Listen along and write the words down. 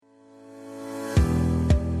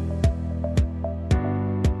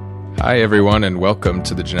Hi, everyone, and welcome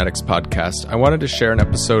to the Genetics Podcast. I wanted to share an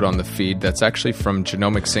episode on the feed that's actually from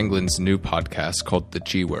Genomics England's new podcast called The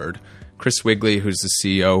G Word. Chris Wigley, who's the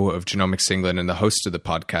CEO of Genomics England and the host of the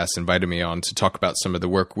podcast, invited me on to talk about some of the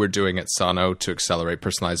work we're doing at Sano to accelerate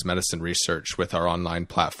personalized medicine research with our online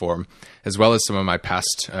platform, as well as some of my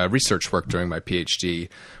past research work during my PhD.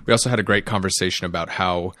 We also had a great conversation about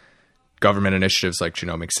how government initiatives like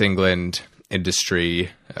Genomics England, industry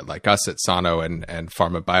like us at Sano and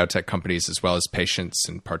pharma biotech companies, as well as patients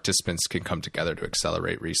and participants, can come together to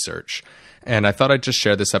accelerate research. And I thought I'd just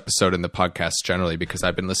share this episode in the podcast generally because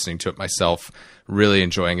I've been listening to it myself, really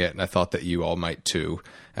enjoying it, and I thought that you all might too.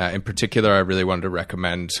 In particular, I really wanted to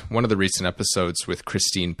recommend one of the recent episodes with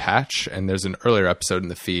Christine Patch, and there's an earlier episode in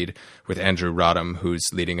the feed with Andrew Rodham, who's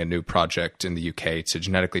leading a new project in the UK to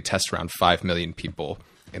genetically test around 5 million people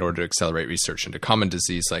in order to accelerate research into common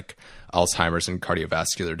disease like Alzheimer's and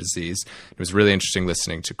cardiovascular disease. It was really interesting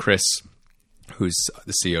listening to Chris, who's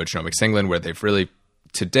the CEO of Genomics England, where they've really,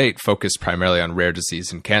 to date, focused primarily on rare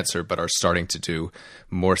disease and cancer, but are starting to do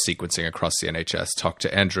more sequencing across the NHS. Talk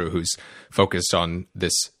to Andrew, who's focused on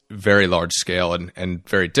this very large scale and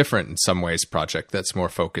very different in some ways project that's more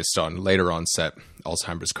focused on later onset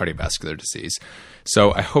Alzheimer's cardiovascular disease.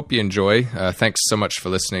 So I hope you enjoy. Thanks so much for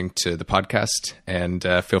listening to the podcast, and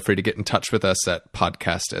feel free to get in touch with us at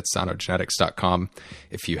podcast@sanogenetics.com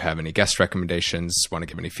if you have any guest recommendations, want to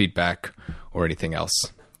give any feedback, or anything else.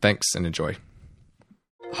 Thanks and enjoy.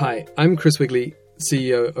 Hi, I'm Chris Wigley,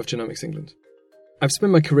 CEO of Genomics England. I've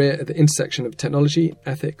spent my career at the intersection of technology,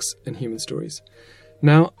 ethics, and human stories.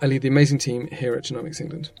 Now I lead the amazing team here at Genomics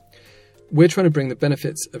England. We're trying to bring the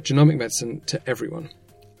benefits of genomic medicine to everyone,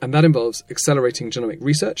 and that involves accelerating genomic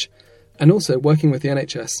research and also working with the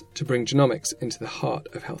NHS to bring genomics into the heart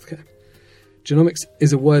of healthcare. Genomics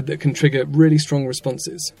is a word that can trigger really strong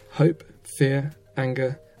responses: hope, fear,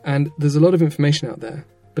 anger, and there's a lot of information out there,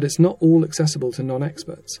 but it's not all accessible to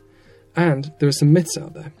non-experts. And there are some myths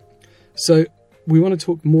out there. So we want to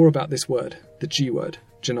talk more about this word, the G word,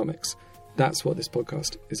 genomics. That's what this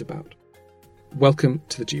podcast is about. Welcome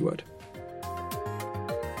to the G Word.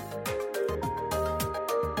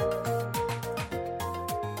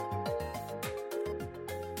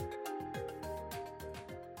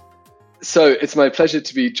 So it's my pleasure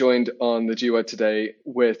to be joined on the G Word today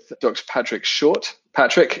with Dr. Patrick Short.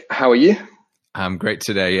 Patrick, how are you? I'm great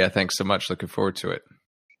today. Yeah, thanks so much. Looking forward to it.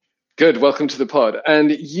 Good. Welcome to the pod.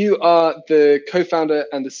 And you are the co-founder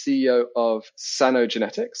and the CEO of Sano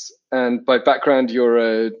Genetics. And by background, you're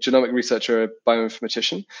a genomic researcher, a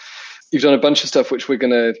bioinformatician. You've done a bunch of stuff which we're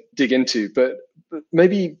going to dig into. But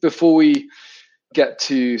maybe before we get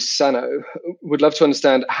to Sano, would love to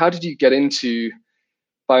understand, how did you get into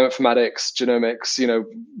bioinformatics, genomics? You know,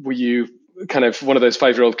 were you kind of one of those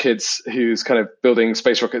 5-year-old kids who's kind of building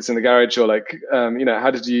space rockets in the garage, or like, how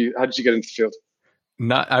did you get into the field?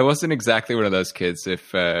 I wasn't exactly one of those kids.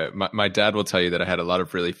 If my dad will tell you that I had a lot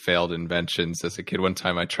of really failed inventions as a kid. One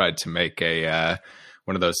time I tried to make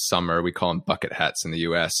one of those summer, we call them bucket hats in the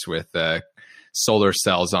US, with solar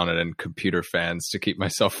cells on it and computer fans to keep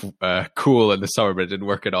myself cool in the summer, but it didn't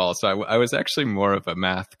work at all. So I was actually more of a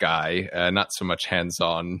math guy, not so much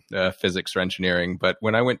hands-on physics or engineering. But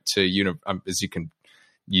when I went to as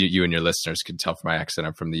you and your listeners can tell from my accent,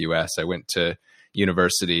 I'm from the US. I went to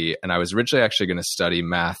university, and I was originally actually going to study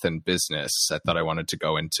math and business. I thought I wanted to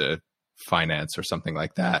go into finance or something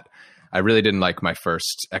like that. I really didn't like my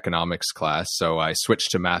first economics class, so I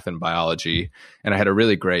switched to math and biology. And I had a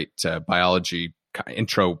really great biology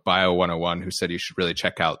intro bio 101 who said you should really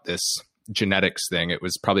check out this genetics thing. It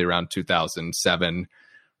was probably around 2007,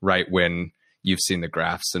 right when you've seen the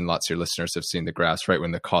graphs, and lots of your listeners have seen the graphs, right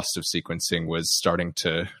when the cost of sequencing was starting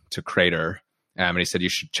to crater. And he said, you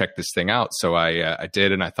should check this thing out. So I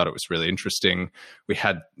did, and I thought it was really interesting. I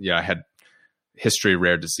had history of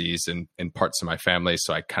rare disease in parts of my family,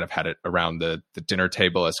 so I kind of had it around the dinner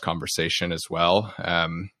table as conversation as well.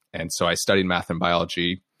 And so I studied math and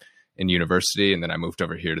biology in university, and then I moved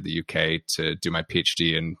over here to the UK to do my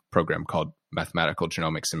PhD in a program called Mathematical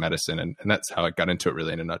Genomics and Medicine. And that's how I got into it,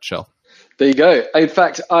 really, in a nutshell. There you go. In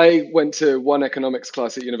fact, I went to one economics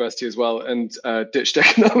class at university as well, and ditched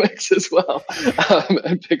economics as well,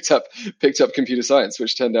 and picked up computer science,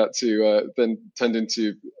 which turned out to then turned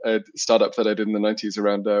into a startup that I did in the 90s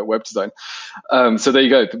around web design. So there you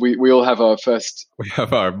go. We all have our first. We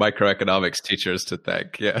have our microeconomics teachers to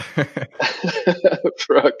thank. Yeah.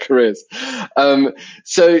 For our careers.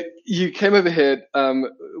 So you came over here,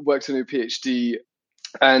 worked on your PhD,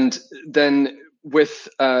 and then with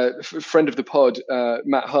a friend of the pod,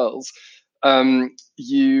 Matt Hurls,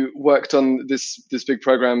 you worked on this big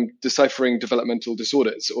program, Deciphering Developmental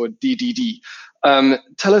Disorders, or DDD.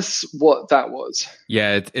 Tell us what that was.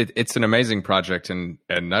 Yeah, it's an amazing project, and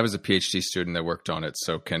I was a PhD student that worked on it,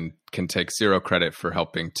 so can take zero credit for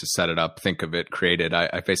helping to set it up, think of it, create it.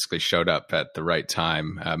 I basically showed up at the right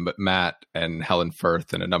time, but Matt and Helen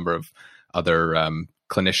Firth and a number of other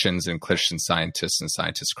clinicians and clinician scientists and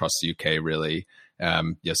scientists across the UK really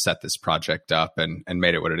set this project up and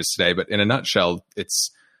made it what it is today. But in a nutshell, it's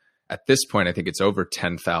at this point, I think it's over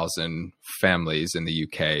 10,000 families in the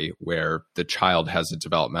UK where the child has a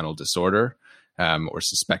developmental disorder or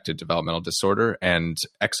suspected developmental disorder, and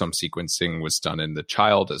exome sequencing was done in the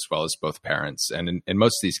child as well as both parents. And in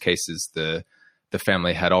most of these cases, the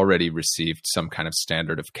family had already received some kind of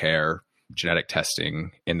standard of care genetic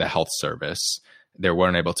testing in the health service. They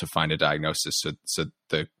weren't able to find a diagnosis, so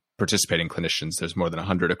the participating clinicians, there's more than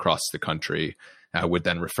 100 across the country, would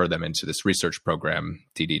then refer them into this research program,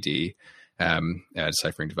 DDD,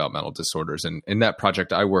 Deciphering Developmental Disorders. And in that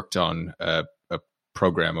project, I worked on a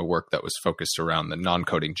program of work that was focused around the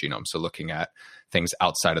non-coding genome, so looking at things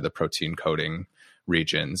outside of the protein coding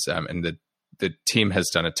regions. And the team has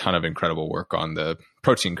done a ton of incredible work on the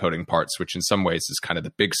protein coding parts, which in some ways is kind of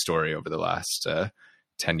the big story over the last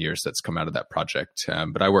 10 years that's come out of that project.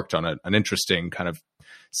 But I worked on an interesting kind of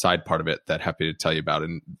side part of it that happy to tell you about,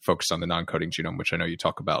 and focused on the non-coding genome, which I know you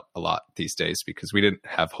talk about a lot these days because we didn't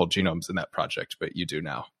have whole genomes in that project, but you do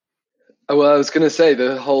now. Well, I was going to say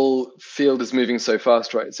the whole field is moving so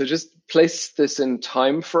fast, right? So just place this in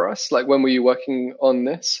time for us. Like, when were you working on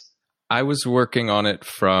this? I was working on it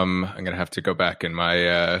from, I'm going to have to go back in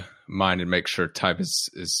my mind and make sure time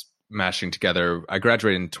is mashing together. I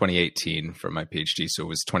graduated in 2018 from my PhD, so it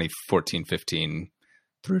was 2014, 15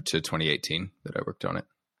 through to 2018 that I worked on it.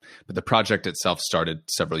 But the project itself started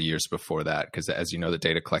several years before that, because as you know, the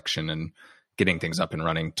data collection and getting things up and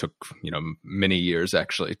running took, many years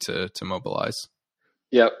actually to mobilize.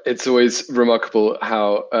 Yeah, it's always remarkable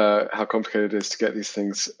how complicated it is to get these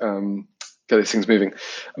things moving,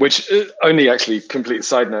 which only actually, complete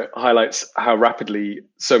side note, highlights how rapidly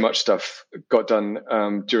so much stuff got done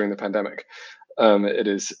during the pandemic. It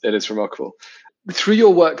is remarkable. Through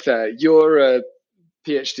your work there, you're a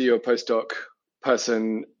PhD or postdoc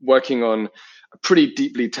person working on a pretty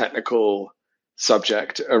deeply technical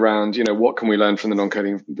subject around, what can we learn from the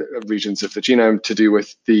non-coding regions of the genome to do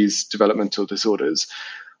with these developmental disorders.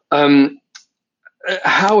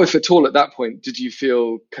 How, if at all, at that point, did you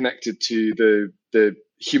feel connected to the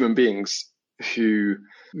human beings who,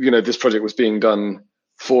 this project was being done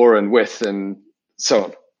for and with, and so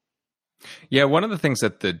on? Yeah, one of the things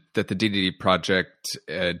that the DDD project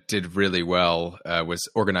did really well was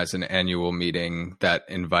organize an annual meeting that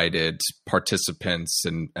invited participants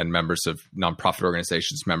and members of nonprofit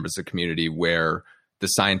organizations, members of the community, where the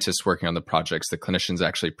scientists working on the projects, the clinicians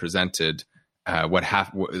actually presented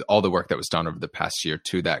all the work that was done over the past year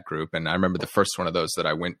to that group. And I remember the first one of those that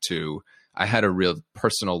I went to, I had a real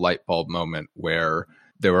personal light bulb moment where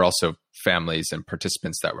there were also families and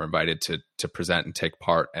participants that were invited to present and take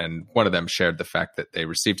part. And one of them shared the fact that they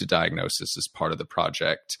received a diagnosis as part of the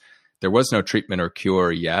project. There was no treatment or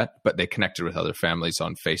cure yet, but they connected with other families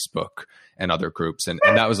on Facebook and other groups. And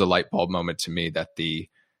that was a light bulb moment to me, that the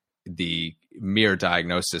mere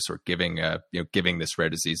diagnosis or giving this rare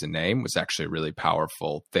disease a name was actually a really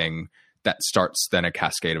powerful thing that starts then a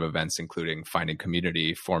cascade of events, including finding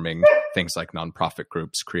community, forming things like nonprofit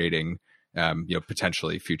groups, creating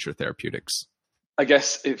potentially future therapeutics. I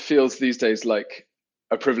guess it feels these days like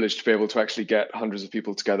a privilege to be able to actually get hundreds of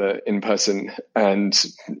people together in person and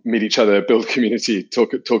meet each other, build community,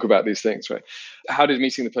 talk about these things, right? How did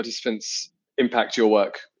meeting the participants impact your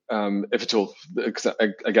work, if at all? Because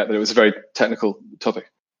I get that it was a very technical topic.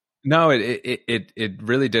 No, it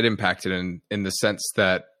really did impact it in the sense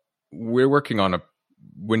that we're working on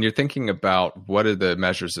when you're thinking about what are the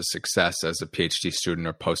measures of success as a PhD student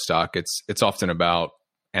or postdoc, it's often about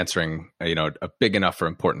answering a big enough or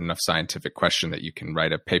important enough scientific question that you can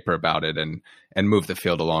write a paper about it and move the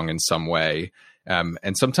field along in some way.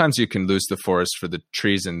 And sometimes you can lose the forest for the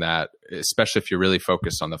trees in that, especially if you're really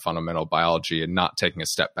focused on the fundamental biology and not taking a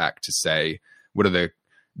step back to say,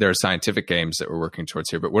 there are scientific aims that we're working towards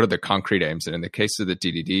here, but what are the concrete aims? And in the case of the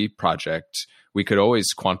DDD project, we could always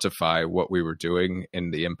quantify what we were doing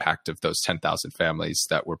in the impact of those 10,000 families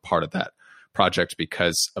that were part of that project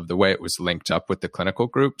because of the way it was linked up with the clinical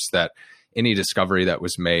groups, that any discovery that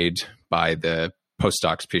was made by the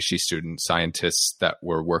postdocs, PhD student scientists that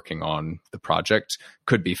were working on the project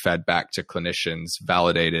could be fed back to clinicians,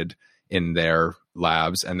 validated in their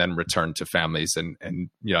labs and then returned to families. And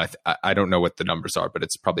I don't know what the numbers are, but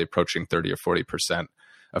it's probably approaching 30 or 40%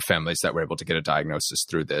 of families that were able to get a diagnosis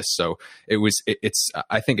through this. So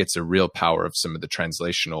I think it's a real power of some of the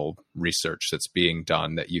translational research that's being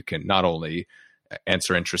done, that you can not only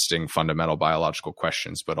answer interesting fundamental biological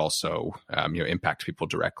questions, but also impact people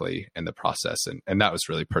directly in the process. And that was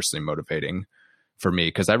really personally motivating for me,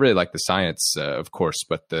 because I really like the science, of course,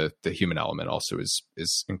 but the human element also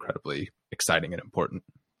is incredibly exciting and important.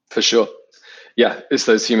 For sure. Yeah, it's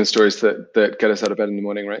those human stories that get us out of bed in the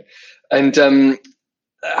morning, right? And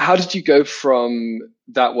how did you go from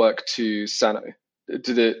that work to Sano?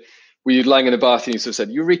 Were you lying in a bath and you sort of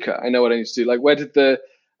said, Eureka, I know what I need to do? Like,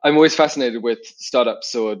 I'm always fascinated with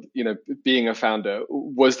startups or, being a founder.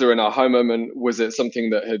 Was there an aha moment? Was it something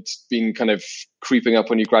that had been kind of creeping up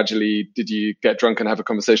on you gradually? Did you get drunk and have a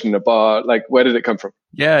conversation in a bar? Like, where did it come from?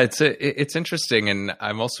 Yeah, it's interesting. And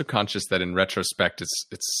I'm also conscious that in retrospect,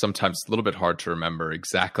 it's sometimes a little bit hard to remember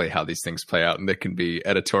exactly how these things play out, and they can be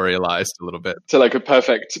editorialized a little bit. To like a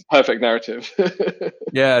perfect narrative.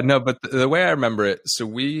 Yeah, no, but the way I remember it,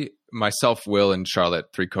 so myself, Will, and Charlotte,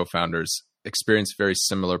 3 co-founders, experienced very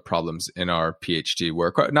similar problems in our PhD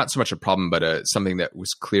work. Not so much a problem, but something that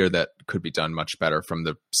was clear that could be done much better from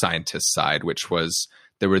the scientist side, which was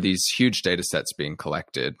there were these huge data sets being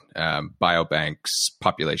collected, biobanks,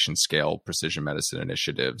 population scale, precision medicine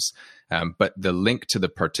initiatives. But the link to the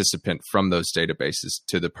participant from those databases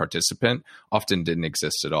to the participant often didn't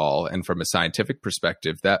exist at all. And from a scientific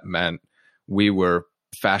perspective, that meant we were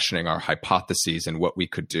fashioning our hypotheses and what we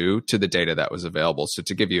could do to the data that was available. So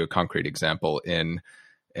to give you a concrete example, in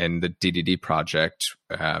the DDD project,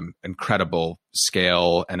 incredible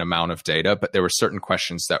scale and amount of data, but there were certain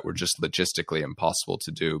questions that were just logistically impossible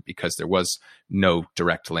to do because there was no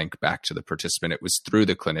direct link back to the participant. It was through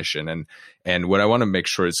the clinician. And what I want to make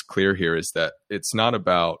sure is clear here is that it's not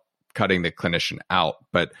about cutting the clinician out,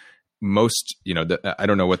 but most, I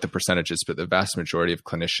don't know what the percentage is, but the vast majority of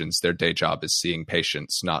clinicians, their day job is seeing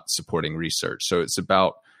patients, not supporting research. So it's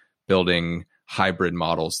about building hybrid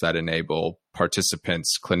models that enable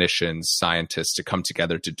participants, clinicians, scientists to come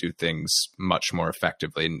together to do things much more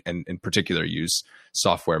effectively, and in particular use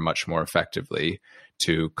software much more effectively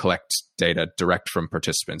to collect data direct from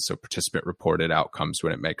participants, so participant reported outcomes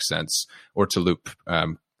when it makes sense, or to loop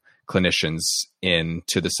clinicians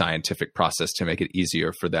into the scientific process to make it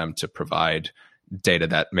easier for them to provide data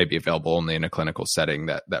that may be available only in a clinical setting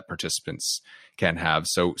that participants can have.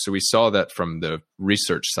 So we saw that from the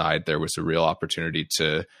research side, there was a real opportunity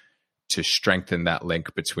to strengthen that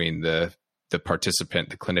link between the participant,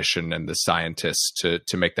 the clinician, and the scientist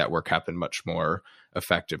to make that work happen much more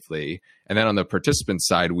effectively. And then on the participant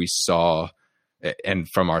side, we saw, and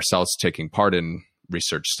from ourselves taking part in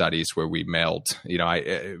research studies where we mailed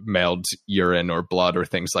urine or blood or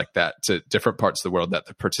things like that to different parts of the world, that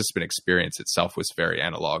the participant experience itself was very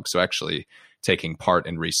analog. So actually taking part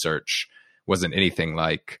in research wasn't anything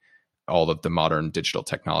like all of the modern digital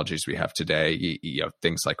technologies we have today.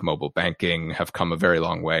 Things like mobile banking have come a very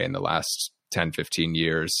long way in the last 10, 15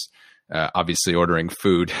 years. Obviously ordering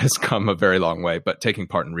food has come a very long way, but taking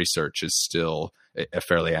part in research is still a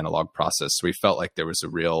fairly analog process. So we felt like there was a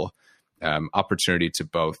real opportunity to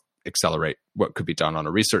both accelerate what could be done on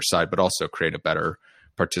a research side, but also create a better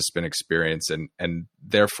participant experience and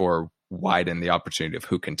therefore widen the opportunity of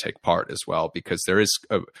who can take part as well, because there is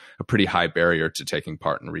a pretty high barrier to taking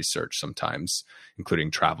part in research sometimes,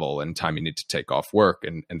 including travel and time you need to take off work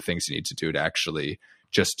and things you need to do to actually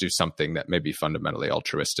just do something that may be fundamentally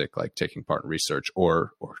altruistic, like taking part in research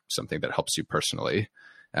or something that helps you personally.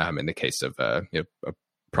 In the case of a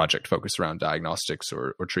project focused around diagnostics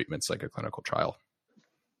or treatments like a clinical trial.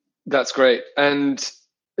 That's great. And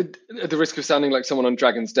at the risk of sounding like someone on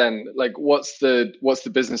Dragon's Den, like what's the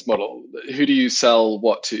business model? Who do you sell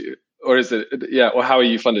what to? Or is it, or how are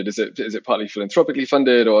you funded? Is it partly philanthropically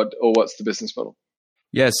funded or what's the business model?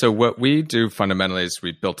 Yeah, so what we do fundamentally is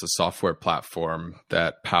we built a software platform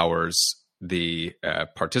that powers the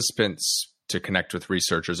participants to connect with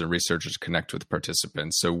researchers and researchers connect with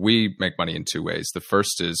participants. So we make money in 2 ways. The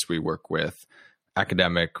first is we work with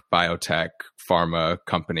academic, biotech, pharma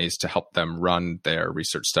companies to help them run their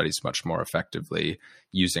research studies much more effectively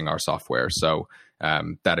using our software. So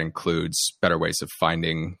that includes better ways of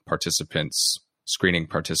finding participants, screening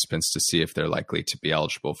participants to see if they're likely to be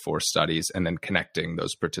eligible for studies, and then connecting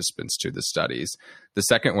those participants to the studies. The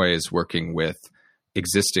second way is working with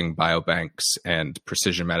existing biobanks and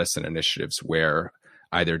precision medicine initiatives where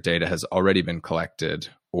either data has already been collected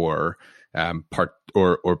or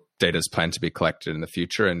data is planned to be collected in the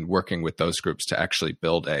future, and working with those groups to actually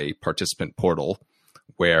build a participant portal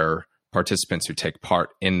where participants who take part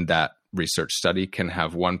in that research study can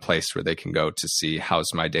have one place where they can go to see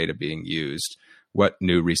how's my data being used, what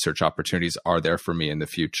new research opportunities are there for me in the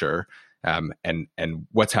future, and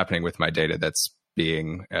what's happening with my data that's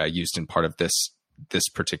being used in part of this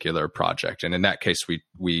particular project. And in that case,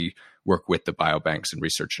 we work with the biobanks and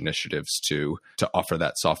research initiatives to offer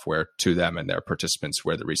that software to them and their participants,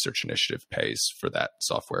 where the research initiative pays for that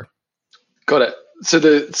software. Got it. So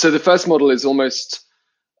the first model is almost,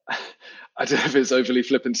 I don't know if it's overly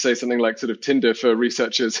flippant to say something like sort of Tinder for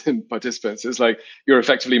researchers and participants. It's like you're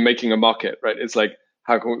effectively making a market, right? It's like,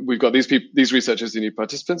 how can we've got these people, these researchers who need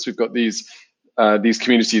participants. We've got these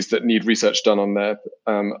communities that need research done on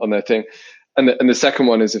their thing. And the second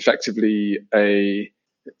one is effectively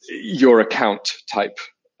your account type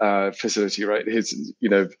facility, right?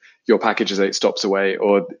 Your package is 8 stops away,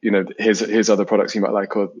 or here's other products you might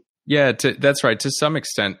like, or yeah, that's right. To some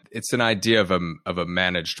extent, it's an idea of a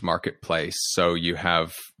managed marketplace. So you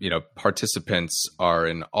have participants are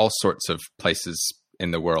in all sorts of places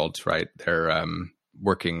in the world, right? They're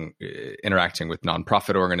interacting with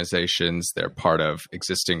nonprofit organizations. They're part of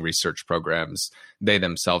existing research programs. They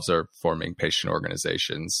themselves are forming patient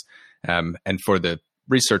organizations. And for the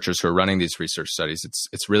researchers who are running these research studies,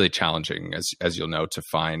 it's really challenging, as you'll know, to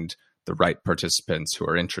find the right participants who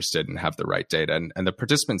are interested and have the right data. And the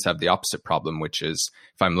participants have the opposite problem, which is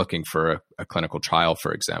if I'm looking for a clinical trial,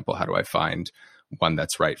 for example, how do I find one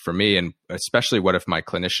that's right for me? And especially what if my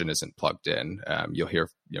clinician isn't plugged in? You'll hear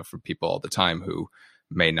from people all the time who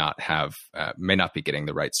may not be getting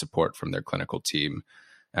the right support from their clinical team.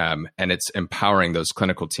 And it's empowering those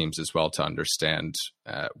clinical teams as well to understand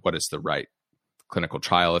what is the right clinical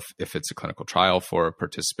trial, if it's a clinical trial for a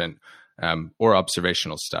participant, or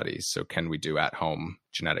observational studies. So can we do at-home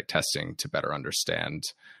genetic testing to better understand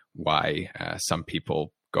why some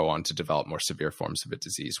people go on to develop more severe forms of a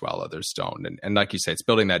disease while others don't? And like you say, it's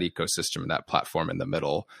building that ecosystem and that platform in the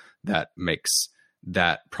middle that makes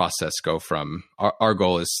that process go from, our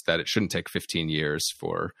goal is that it shouldn't take 15 years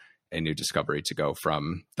for a new discovery to go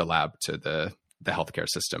from the lab to the healthcare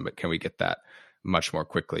system, but can we get that much more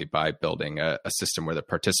quickly by building a system where the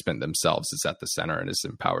participant themselves is at the center and is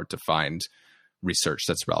empowered to find research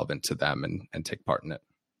that's relevant to them and take part in it.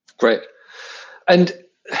 Great. And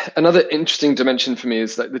another interesting dimension for me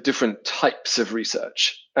is like the different types of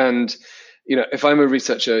research. And, if I'm a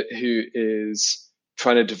researcher who is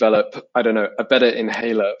trying to develop, a better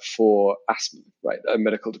inhaler for asthma, right? A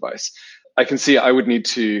medical device, I can see I would need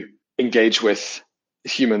to engage with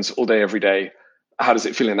humans all day, every day. How does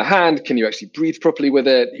it feel in the hand? Can you actually breathe properly with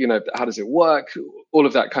it? How does it work? All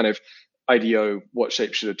of that kind of IDO, what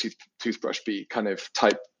shape should a toothbrush be kind of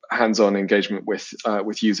type hands-on engagement with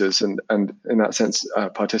users and in that sense,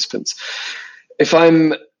 participants. If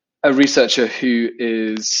I'm a researcher who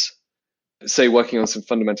is, say, working on some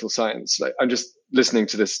fundamental science, like I'm just listening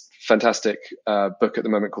to this fantastic book at the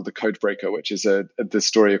moment called The Code Breaker, which is the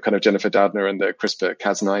story of kind of Jennifer Doudna and the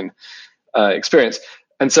CRISPR-Cas9 experience.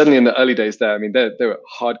 And certainly in the early days there, they were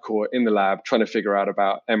hardcore in the lab trying to figure out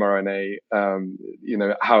about mRNA,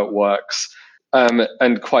 how it works,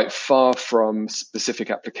 and quite far from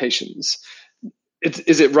specific applications.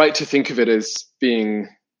 Is it right to think of it as being,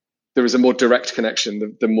 there is a more direct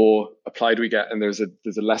connection, the more applied we get, and there's a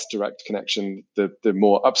less direct connection, the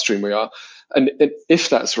more upstream we are? And if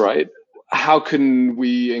that's right, how can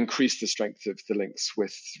we increase the strength of the links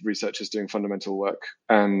with researchers doing fundamental work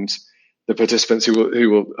and the participants who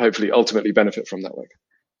will hopefully ultimately benefit from that work?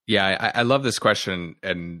 Yeah, I love this question.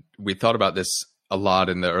 And we thought about this a lot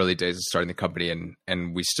in the early days of starting the company,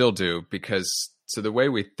 and we still do, because so the way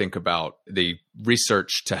we think about the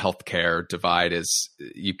research to healthcare divide is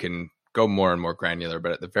you can go more and more granular,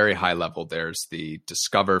 but at the very high level, there's the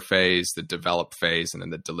discover phase, the develop phase, and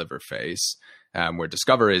then the deliver phase. Where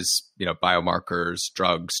discover is, biomarkers,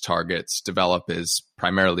 drugs, targets. Develop is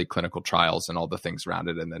primarily clinical trials and all the things around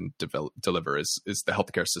it. And then deliver is the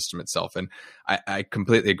healthcare system itself. And I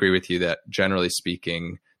completely agree with you that generally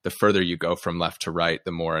speaking, the further you go from left to right,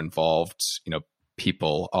 the more involved,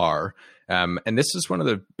 people are. And this is one of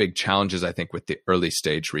the big challenges, I think, with the early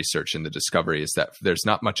stage research and the discovery is that there's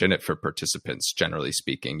not much in it for participants, generally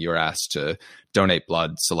speaking. You're asked to donate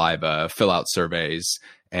blood, saliva, fill out surveys,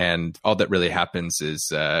 and all that really happens is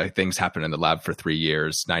things happen in the lab for 3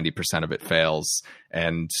 years, 90% of it fails,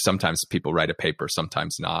 and sometimes people write a paper,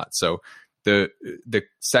 sometimes not. So the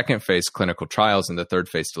second phase, clinical trials, and the third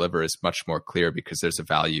phase, deliver, is much more clear because there's a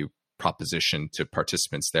value proposition to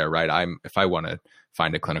participants there, right? If I want to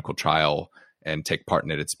find a clinical trial and take part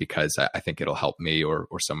in it, it's because I think it'll help me or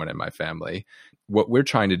someone in my family. What we're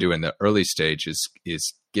trying to do in the early stage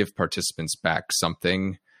is give participants back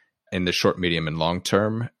something in the short, medium, and long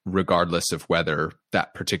term, regardless of whether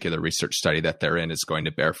that particular research study that they're in is going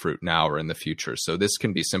to bear fruit now or in the future. So this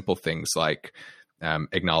can be simple things like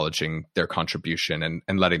acknowledging their contribution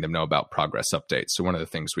and letting them know about progress updates. So one of the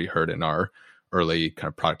things we heard in our early kind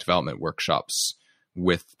of product development workshops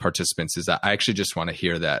with participants is that I actually just want to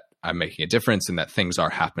hear that I'm making a difference and that things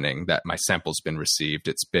are happening, that my sample's been received,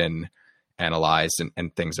 it's been analyzed,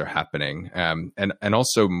 and things are happening. And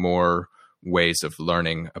also more ways of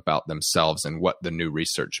learning about themselves and what the new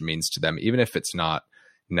research means to them, even if it's not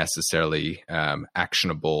necessarily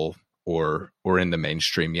actionable or in the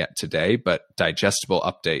mainstream yet today, but digestible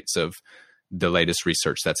updates of the latest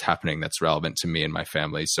research that's happening that's relevant to me and my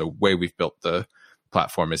family. So way we've built the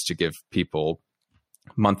platform is to give people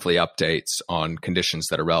monthly updates on conditions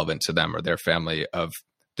that are relevant to them or their family of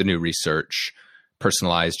the new research,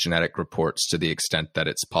 personalized genetic reports to the extent that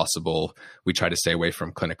it's possible. We try to stay away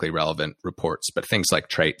from clinically relevant reports, but things like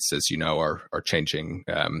traits, as you know, are changing.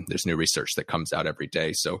 There's new research that comes out every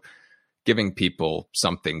day. So giving people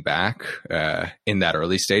something back in that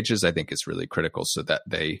early stages, I think is really critical so that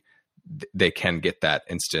they can get that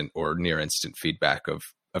instant or near instant feedback of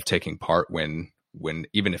taking part when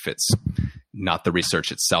even if it's not the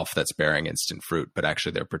research itself that's bearing instant fruit, but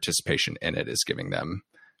actually their participation in it is giving them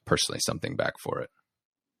personally something back for it.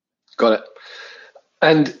 Got it.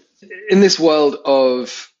 And in this world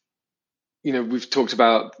of, we've talked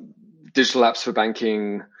about digital apps for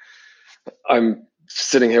banking. I'm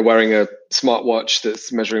sitting here wearing a smartwatch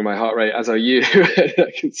that's measuring my heart rate, as are you.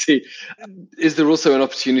 I can see. Is there also an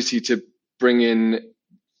opportunity to bring in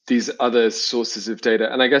these other sources of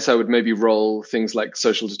data? And I guess I would maybe roll things like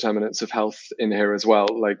social determinants of health in here as well,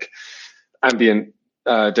 like ambient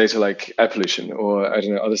data like air pollution or, I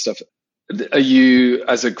don't know, other stuff. Are you,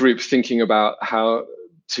 as a group, thinking about how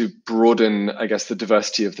to broaden, I guess, the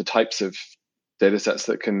diversity of the types of data sets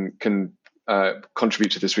that can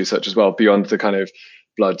contribute to this research as well, beyond the kind of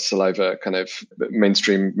blood, saliva, kind of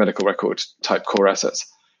mainstream medical record type core assets?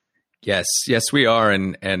 Yes, we are,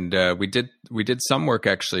 and we did some work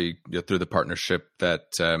actually through the partnership that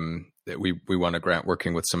we won a grant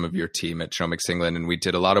working with some of your team at Genomics England, and we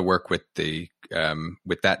did a lot of work with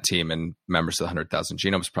with that team and members of the 100,000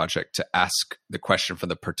 Genomes Project to ask the question from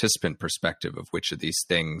the participant perspective of which of these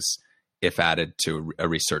things, if added to a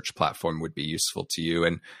research platform, would be useful to you.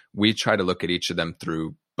 And we try to look at each of them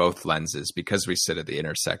through both lenses because we sit at the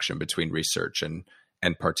intersection between research and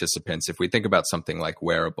participants. If we think about something like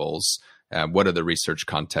wearables, what are the research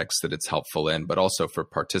contexts that it's helpful in, but also for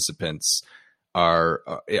participants, are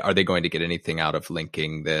they going to get anything out of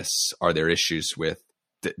linking this? Are there issues with,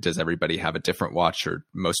 does everybody have a different watch, or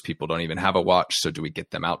most people don't even have a watch? So do we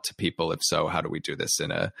get them out to people? If so, how do we do this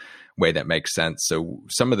in a way that makes sense? So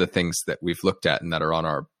some of the things that we've looked at and that are on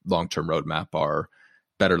our long-term roadmap are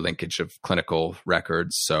better linkage of clinical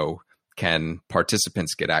records. So can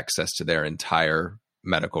participants get access to their entire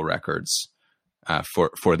medical records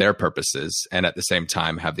for their purposes, and at the same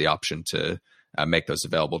time have the option to make those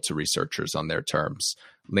available to researchers on their terms?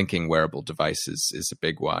 Linking wearable devices is a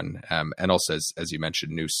big one. And also, as you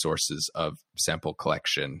mentioned, new sources of sample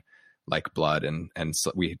collection like blood, and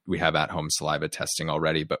so we have at-home saliva testing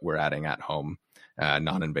already, but we're adding at-home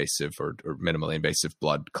non-invasive or minimally invasive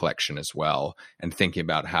blood collection as well, and thinking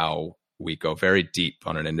about how we go very deep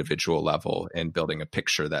on an individual level in building a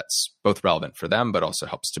picture that's both relevant for them, but also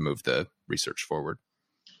helps to move the research forward.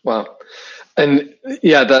 Wow. And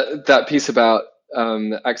yeah, that piece about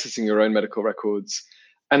accessing your own medical records,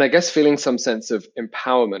 and I guess feeling some sense of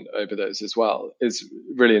empowerment over those as well, is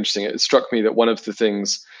really interesting. It struck me that one of the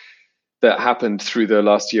things that happened through the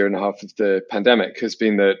last year and a half of the pandemic has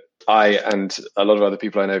been that I and a lot of other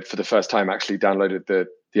people I know for the first time actually downloaded the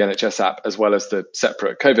NHS app as well as the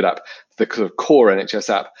separate COVID app, the core NHS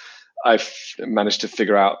app. I've managed to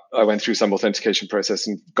figure out, I went through some authentication process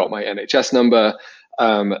and got my NHS number.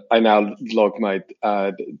 I now log my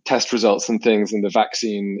test results and things and the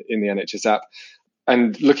vaccine in the NHS app.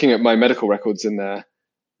 And looking at my medical records in there,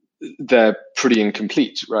 they're pretty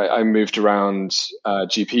incomplete, right? I moved around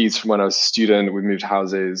GPs from when I was a student. We moved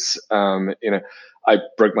houses. I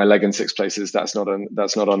broke my leg in 6 places. That's not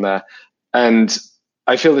on there. And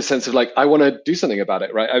I feel this sense of like, I want to do something about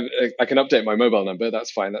it, right? I can update my mobile number.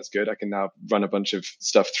 That's fine. That's good. I can now run a bunch of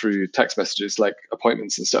stuff through text messages, like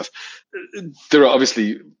appointments and stuff. There are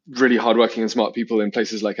obviously really hardworking and smart people in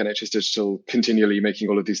places like NHS Digital continually making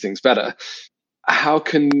all of these things better. How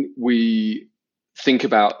can we think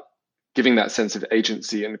about giving that sense of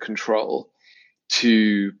agency and control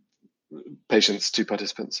to patients, to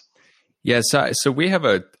participants? Yeah, so we have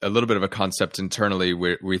a little bit of a concept internally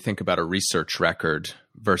where we think about a research record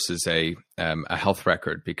versus a health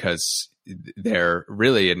record, because they're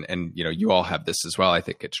really, and you all have this as well, I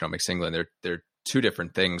think, at Genomics England, they're two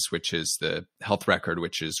different things, which is the health record,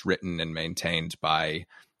 which is written and maintained by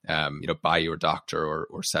by your doctor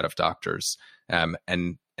or set of doctors, and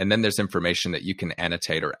then there's information that you can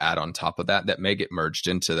annotate or add on top of that may get merged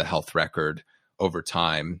into the health record over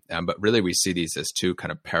time. But really, we see these as two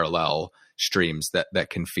kind of parallel streams that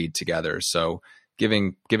can feed together. So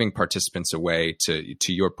giving participants a way to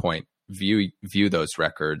your point, view those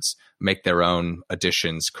records, make their own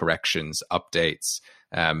additions, corrections, updates.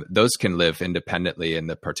 Those can live independently in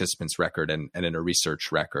the participant's record and in a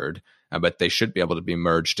research record, but they should be able to be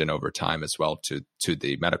merged in over time as well to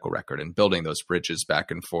the medical record, and building those bridges back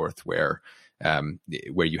and forth where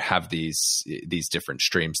you have these different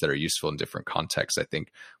streams that are useful in different contexts, I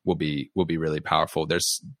think will be really powerful.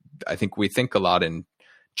 I think we think a lot in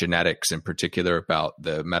genetics in particular about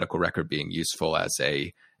the medical record being useful as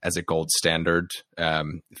a gold standard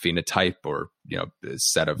phenotype or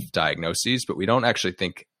set of diagnoses, but we don't actually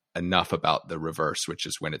think enough about the reverse, which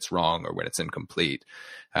is when it's wrong or when it's incomplete,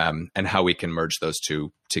 and how we can merge those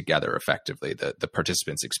two together effectively, the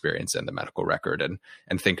participant's experience and the medical record,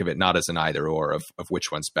 and think of it not as an either or of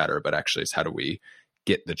which one's better, but actually as how do we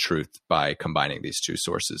get the truth by combining these two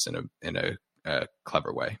sources in a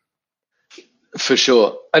clever way. For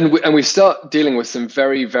sure. And we start dealing with some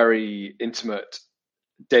very, very intimate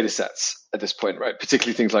data sets at this point, right?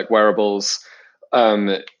 Particularly things like wearables.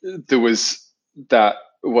 There was that,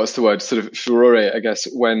 what's the word, sort of furore, I guess,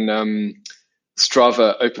 when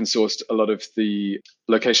Strava open sourced a lot of the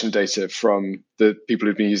location data from the people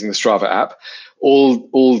who've been using the Strava app, all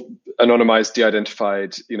anonymized,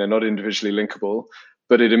 de-identified, not individually linkable.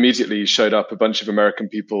 But it immediately showed up a bunch of American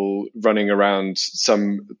people running around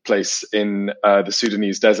some place in the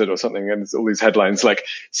Sudanese desert or something. And there's all these headlines like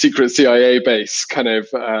secret CIA base kind of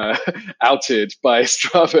outed by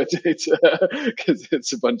Strava data because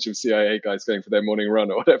it's a bunch of CIA guys going for their morning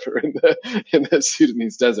run or whatever in the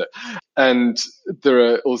Sudanese desert. And there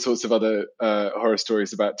are all sorts of other horror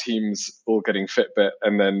stories about teams all getting Fitbit,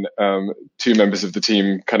 and then two members of the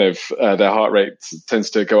team kind of their heart rate tends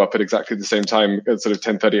to go up at exactly the same time, sort of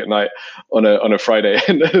 10:30 at night on a Friday,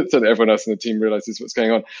 and so that everyone else in the team realizes what's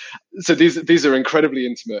going on. So these are incredibly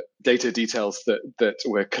intimate data details that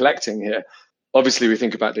we're collecting here. Obviously, we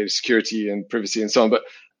think about data security and privacy and so on, but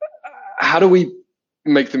how do we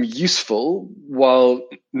make them useful while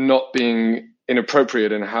not being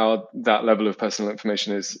inappropriate in how that level of personal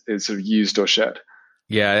information is sort of used or shared?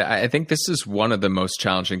 Yeah, I think this is one of the most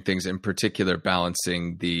challenging things, in particular,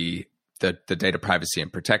 balancing the data privacy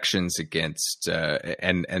and protections against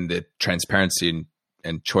and the transparency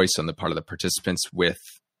and choice on the part of the participants with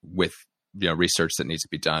research that needs to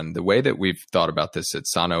be done. The way that we've thought about this at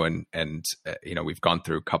Sano and we've gone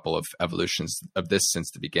through a couple of evolutions of this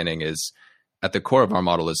since the beginning, is at the core of our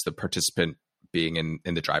model is the participant being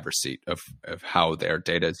in the driver's seat of how their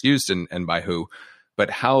data is used and by who.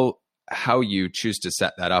 But how you choose to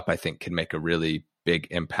set that up, I think, can make a really big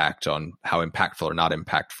impact on how impactful or not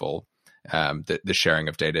impactful the sharing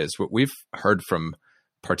of data is. What we've heard from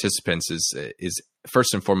participants is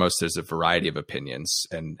first and foremost, there's a variety of opinions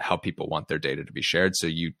and how people want their data to be shared. So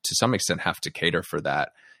you, to some extent, have to cater for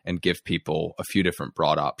that and give people a few different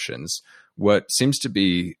broad options. What seems to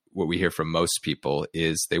be what we hear from most people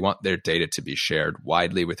is they want their data to be shared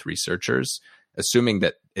widely with researchers, assuming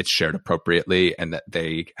that it's shared appropriately and that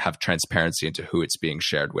they have transparency into who it's being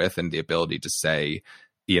shared with and the ability to say,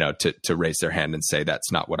 to raise their hand and say,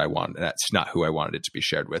 that's not what I want. That's not who I wanted it to be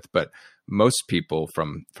shared with. But most people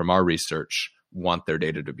from our research want their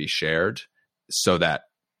data to be shared so that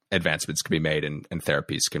advancements can be made and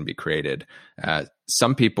therapies can be created.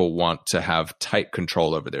 Some people want to have tight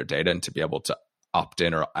control over their data and to be able to opt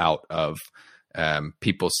in or out of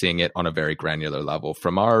people seeing it on a very granular level.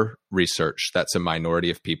 From our research, that's a minority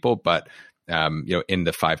of people, but in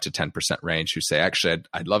the 5 to 10% range who say, actually,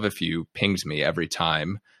 I'd love if you pinged me every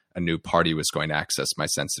time a new party was going to access my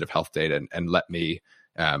sensitive health data and let me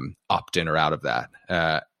opt in or out of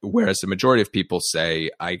that. Whereas the majority of people say,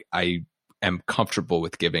 I am comfortable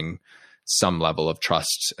with giving some level of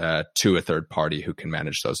trust to a third party who can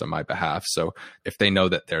manage those on my behalf. So if they know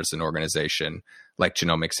that there's an organization like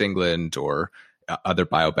Genomics England or other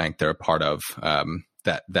biobank they're a part of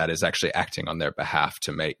that is actually acting on their behalf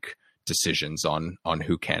to make decisions on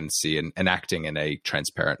who can see and acting in a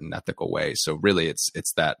transparent and ethical way. So really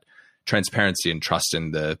it's that transparency and trust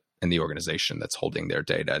in the organization that's holding their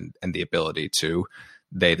data and the ability to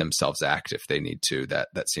they themselves act if they need to.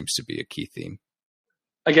 That seems to be a key theme.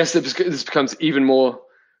 I guess this becomes even more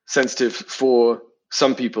sensitive for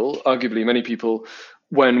some people, arguably many people,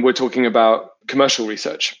 when we're talking about commercial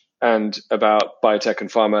research and about biotech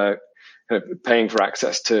and pharma kind of paying for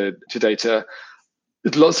access to data.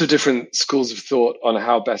 There's lots of different schools of thought on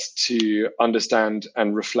how best to understand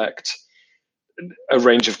and reflect a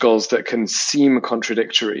range of goals that can seem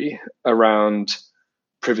contradictory around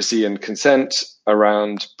privacy and consent,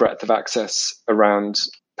 around breadth of access, around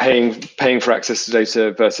paying for access to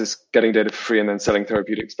data versus getting data for free and then selling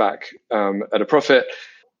therapeutics back at a profit.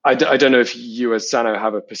 I don't know if you as Sano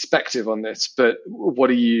have a perspective on this, but what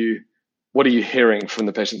are you hearing from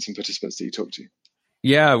the patients and participants that you talk to?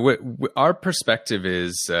 Yeah, our perspective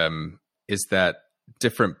is that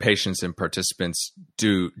different patients and participants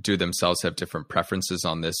do themselves have different preferences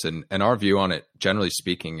on this, and our view on it, generally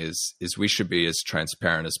speaking, is we should be as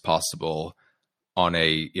transparent as possible on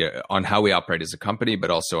how we operate as a company, but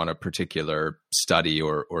also on a particular study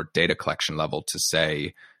or data collection level to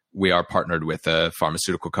say we are partnered with a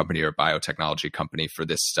pharmaceutical company or a biotechnology company for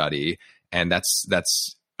this study, and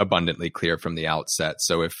that's abundantly clear from the outset.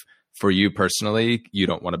 So if for you personally, you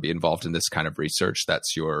don't want to be involved in this kind of research,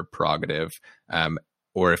 that's your prerogative.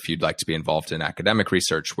 Or if you'd like to be involved in academic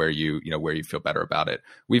research where you feel better about it.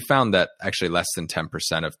 We found that actually less than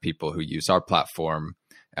 10% of people who use our platform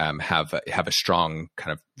have a strong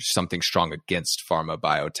kind of something strong against pharma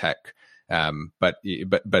biotech. But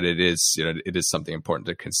it is something important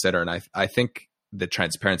to consider. And I think the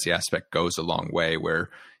transparency aspect goes a long way, where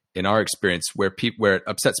in our experience, where it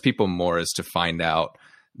upsets people more is to find out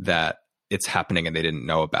that it's happening and they didn't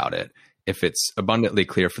know about it. If it's abundantly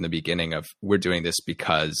clear from the beginning of we're doing this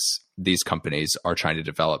because these companies are trying to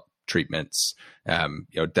develop treatments,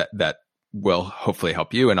 that will hopefully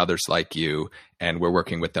help you and others like you, and we're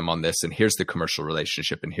working with them on this, and here's the commercial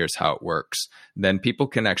relationship and here's how it works, then people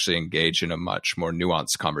can actually engage in a much more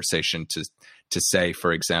nuanced conversation to say,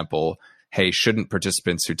 for example, hey, shouldn't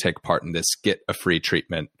participants who take part in this get a free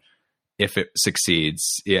treatment if it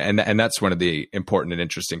succeeds? Yeah, and that's one of the important and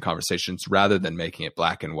interesting conversations, rather than making it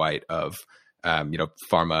black and white of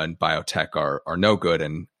pharma and biotech are no good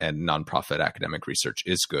and nonprofit academic research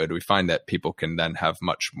is good. We find that people can then have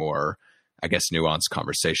much more, I guess, nuanced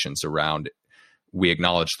conversations around, we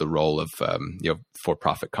acknowledge the role of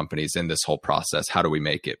for-profit companies in this whole process. How do we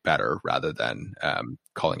make it better, rather than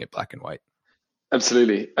calling it black and white?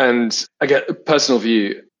 Absolutely. And I get a personal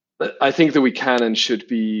view. I think that we can and should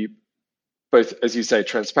be both, as you say,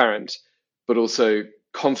 transparent, but also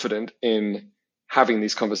confident in having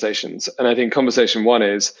these conversations. And I think conversation one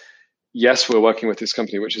is, yes, we're working with this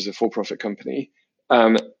company, which is a for-profit company.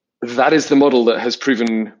 That is the model that has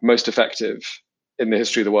proven most effective in the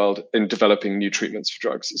history of the world in developing new treatments for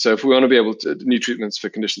drugs. So if we want to be able to, new treatments for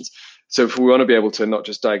conditions. So if we want to be able to not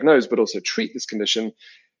just diagnose, but also treat this condition,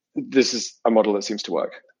 this is a model that seems to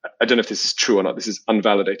work. I don't know if this is true or not. This is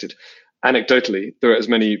unvalidated. Anecdotally, there are as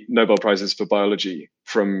many Nobel Prizes for biology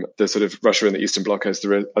from the sort of Russia and the Eastern Bloc as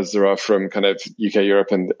there are from kind of UK,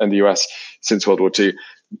 Europe, and the US since World War II.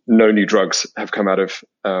 No new drugs have come out of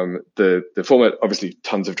the former. Obviously,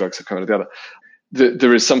 tons of drugs have come out of the other.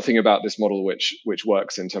 There is something about this model which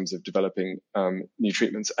works in terms of developing new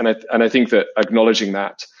treatments, and I think that acknowledging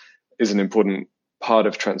that is an important part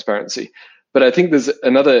of transparency. But I think there's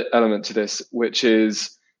another element to this, which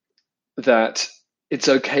is that it's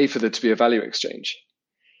okay for there to be a value exchange.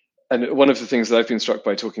 And one of the things that I've been struck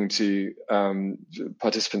by talking to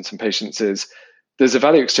participants and patients is there's a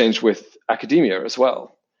value exchange with academia as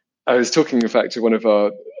well. I was talking, in fact, to one of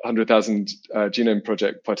our 100,000 Genome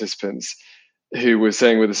Project participants who was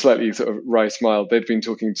saying with a slightly sort of wry smile, they'd been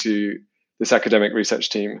talking to this academic research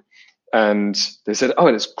team. And they said, oh,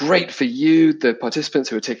 and it's great for you, the participants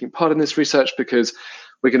who are taking part in this research, because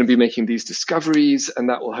we're going to be making these discoveries and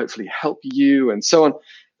that will hopefully help you and so on.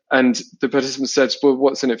 And the participants said, well,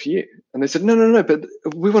 what's in it for you? And they said, no, but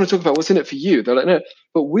we want to talk about what's in it for you. They're like, no,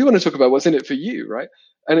 but we want to talk about what's in it for you, right?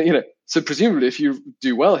 And, so presumably if you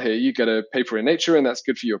do well here, you get a paper in Nature and that's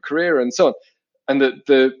good for your career and so on. And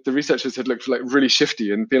the researchers had looked like really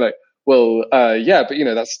shifty and been like, well, yeah, but,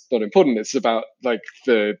 that's not important. It's about like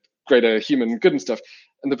the greater human good and stuff.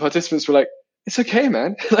 And the participants were like, it's okay,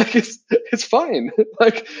 man. Like it's fine.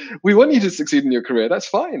 Like we want you to succeed in your career. That's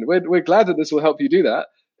fine. We're glad that this will help you do that.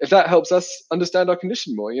 If that helps us understand our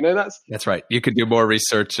condition more, that's right. You could do more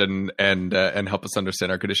research and help us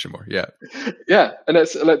understand our condition more. Yeah. Yeah. And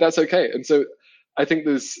that's okay. And so I think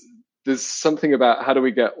there's something about how do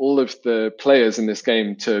we get all of the players in this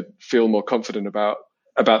game to feel more confident about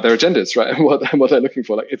their agendas, right? And what they're looking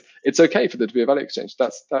for. Like it's okay for there to be a value exchange.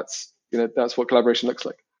 That's what collaboration looks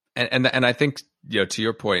like. And I think, to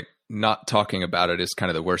your point, not talking about it is kind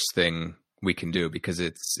of the worst thing we can do, because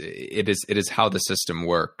it is how the system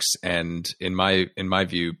works. And in my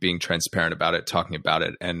view, being transparent about it, talking about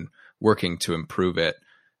it, and working to improve it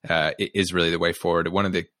is really the way forward. One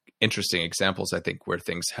of the interesting examples, I think, where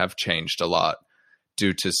things have changed a lot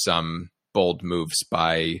due to some bold moves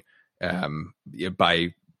by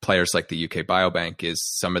players like the UK Biobank is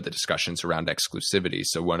some of the discussions around exclusivity.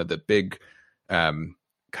 So one of the big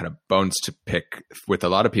kind of bones to pick with a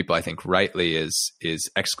lot of people, I think rightly, is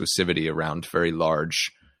exclusivity around very large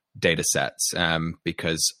data sets,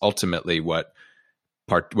 because ultimately what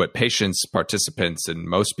patients, participants, and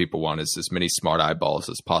most people want is as many smart eyeballs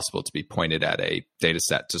as possible to be pointed at a data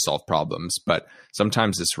set to solve problems. But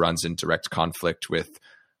sometimes this runs in direct conflict with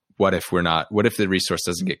what if the resource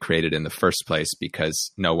doesn't get created in the first place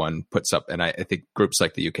because no one puts up, and I think groups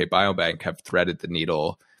like the UK Biobank have threaded the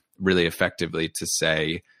needle really effectively to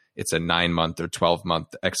say it's a 9-month or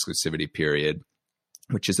 12-month exclusivity period,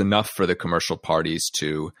 which is enough for the commercial parties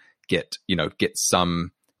to get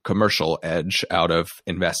some commercial edge out of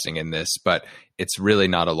investing in this. But it's really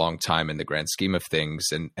not a long time in the grand scheme of things.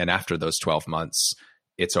 And after those 12 months,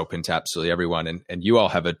 it's open to absolutely everyone. And you all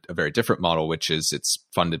have a very different model, which is it's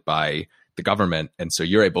funded by the government. And so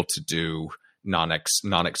you're able to do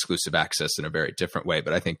non-exclusive access in a very different way.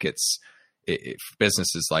 But I think if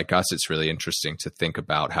businesses like us, it's really interesting to think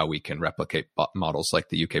about how we can replicate models like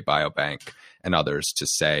the UK Biobank and others to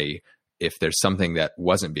say, if there's something that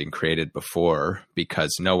wasn't being created before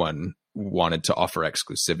because no one wanted to offer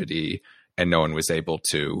exclusivity and no one was able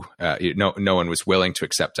to, no one was willing to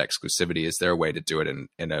accept exclusivity, is there a way to do it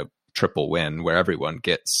in a triple win where everyone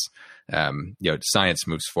gets, science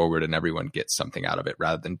moves forward and everyone gets something out of it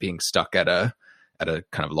rather than being stuck at a kind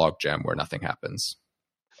of logjam where nothing happens?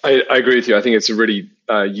 I agree with you. I think it's a really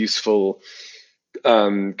useful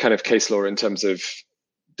kind of case law in terms of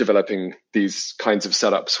developing these kinds of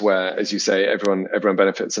setups where, as you say, everyone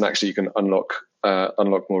benefits, and actually you can unlock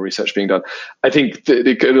more research being done. I think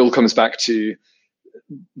it all comes back to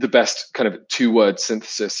the best kind of 2-word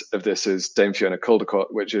synthesis of this is Dame Fiona Caldecott,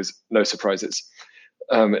 which is no surprises.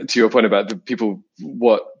 To your point about the people,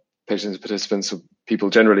 what patients, participants, or people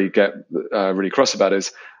generally get really cross about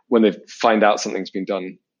is when they find out something's been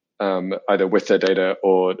done, either with their data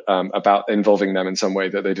or about involving them in some way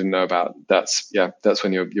that they didn't know about. That's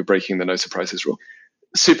when you're breaking the no surprises rule.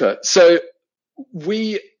 Super. So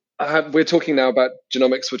we're talking now about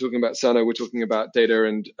genomics. We're talking about Sano. We're talking about data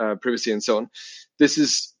and privacy and so on. This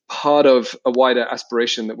is part of a wider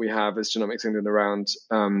aspiration that we have as Genomics England around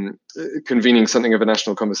convening something of a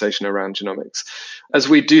national conversation around genomics. As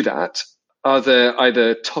we do that, are there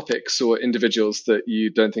either topics or individuals that you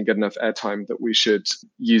don't think get enough airtime that we should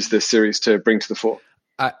use this series to bring to the fore?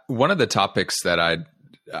 One of the topics that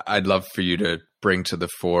I'd love for you to bring to the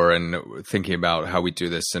fore, and thinking about how we do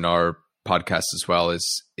this in our podcast as well,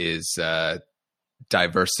 is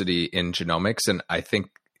diversity in genomics. And I think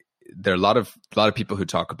there are a lot of people who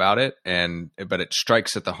talk about it, but it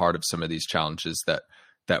strikes at the heart of some of these challenges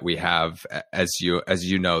that we have. As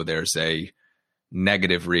you know, there's a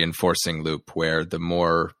negative reinforcing loop where the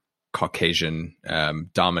more Caucasian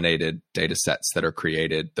dominated data sets that are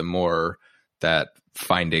created, the more that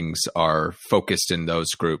findings are focused in those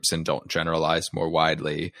groups and don't generalize more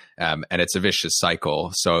widely. And it's a vicious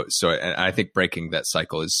cycle. So and I think breaking that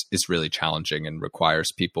cycle is really challenging and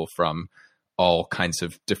requires people from all kinds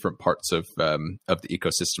of different parts of the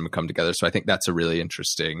ecosystem to come together. So I think that's a really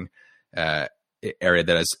interesting area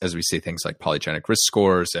that as we see things like polygenic risk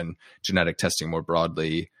scores and genetic testing more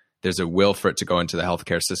broadly, there's a will for it to go into the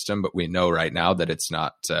healthcare system, but we know right now that it's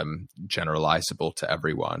not generalizable to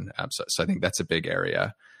everyone. So I think that's a big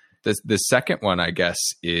area. The second one, I guess,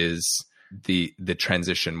 is the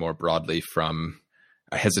transition more broadly from,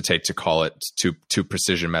 I hesitate to call it to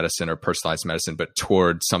precision medicine or personalized medicine, but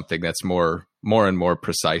toward something that's more and more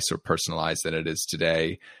precise or personalized than it is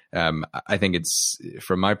today. I think it's,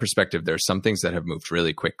 from my perspective, there's some things that have moved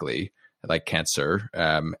really quickly, like cancer.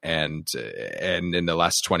 And in the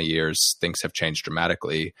last 20 years, things have changed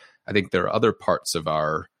dramatically. I think there are other parts of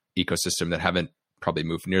our ecosystem that haven't probably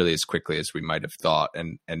moved nearly as quickly as we might have thought,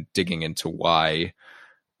 and digging into why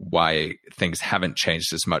things haven't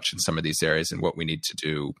changed as much in some of these areas and what we need to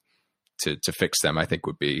do to fix them, I think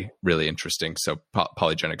would be really interesting. So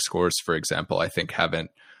polygenic scores, for example, I think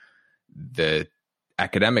the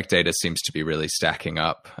academic data seems to be really stacking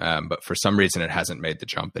up, but for some reason it hasn't made the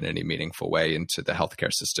jump in any meaningful way into the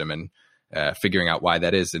healthcare system. And figuring out why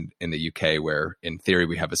that is in the UK, where in theory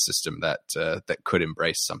we have a system that could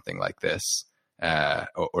embrace something like this,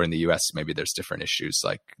 or in the US, maybe there's different issues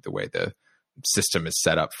like the way the system is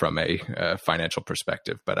set up from a financial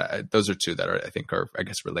perspective. But those are two that I think are, I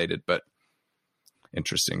guess, related, but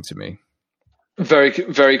interesting to me. Very,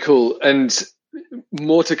 very cool. And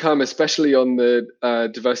more to come, especially on the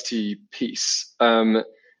diversity piece.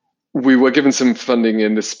 We were given some funding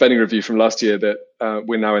in the spending review from last year that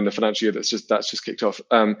we're now in the financial year that's just kicked off,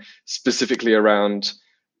 specifically around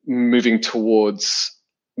moving towards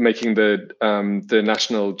making the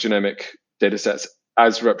national genomic data sets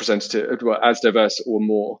as representative, well, as diverse or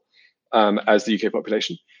more as the UK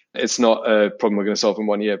population. It's not a problem we're going to solve in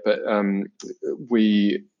 1 year, but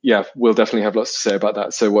we'll definitely have lots to say about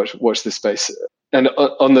that. So watch this space. And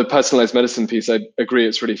on the personalized medicine piece, I agree,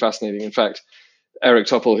 it's really fascinating. In fact, Eric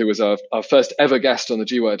Topol, who was our first ever guest on the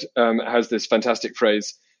G Word, has this fantastic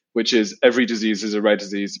phrase, which is every disease is a rare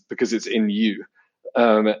disease because it's in you.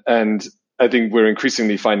 And I think we're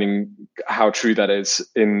increasingly finding how true that is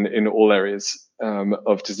in all areas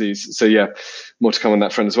of disease. So yeah, more to come on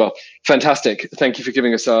that front as well. Fantastic. Thank you for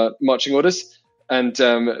giving us our marching orders. And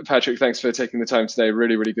Patrick, thanks for taking the time today.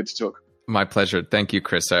 Really, really good to talk. My pleasure. Thank you,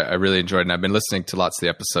 Chris. I really enjoyed it. And I've been listening to lots of the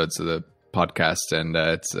episodes of the podcast, and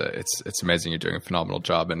it's amazing. You're doing a phenomenal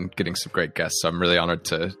job and getting some great guests. So I'm really honored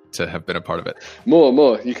to have been a part of it.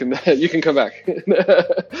 More. You can come back.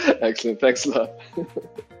 Excellent. Thanks a lot.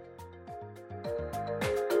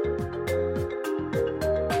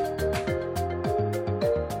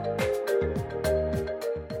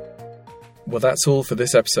 Well, that's all for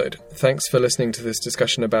this episode. Thanks for listening to this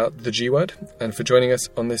discussion about the G Word and for joining us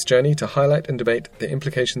on this journey to highlight and debate the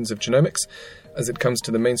implications of genomics as it comes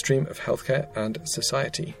to the mainstream of healthcare and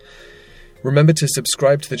society. Remember to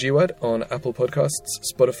subscribe to the G Word on Apple Podcasts,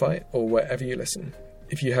 Spotify, or wherever you listen.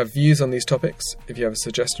 If you have views on these topics, if you have a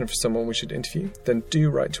suggestion for someone we should interview, then do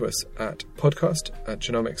write to us at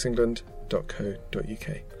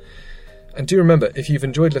podcast@genomicsengland.co.uk. And do remember, if you've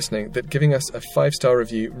enjoyed listening, that giving us a 5-star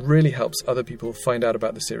review really helps other people find out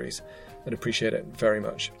about the series. I'd appreciate it very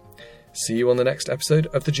much. See you on the next episode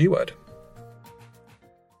of the G Word.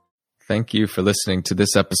 Thank you for listening to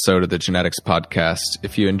this episode of the Genetics Podcast.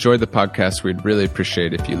 If you enjoyed the podcast, we'd really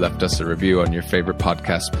appreciate if you left us a review on your favorite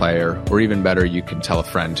podcast player, or even better, you can tell a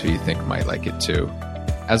friend who you think might like it too.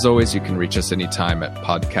 As always, you can reach us anytime at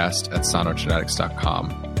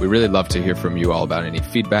podcast@sanogenetics.com. We really love to hear from you all about any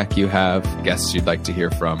feedback you have, guests you'd like to hear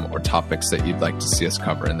from, or topics that you'd like to see us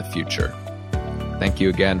cover in the future. Thank you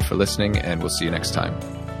again for listening, and we'll see you next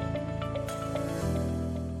time.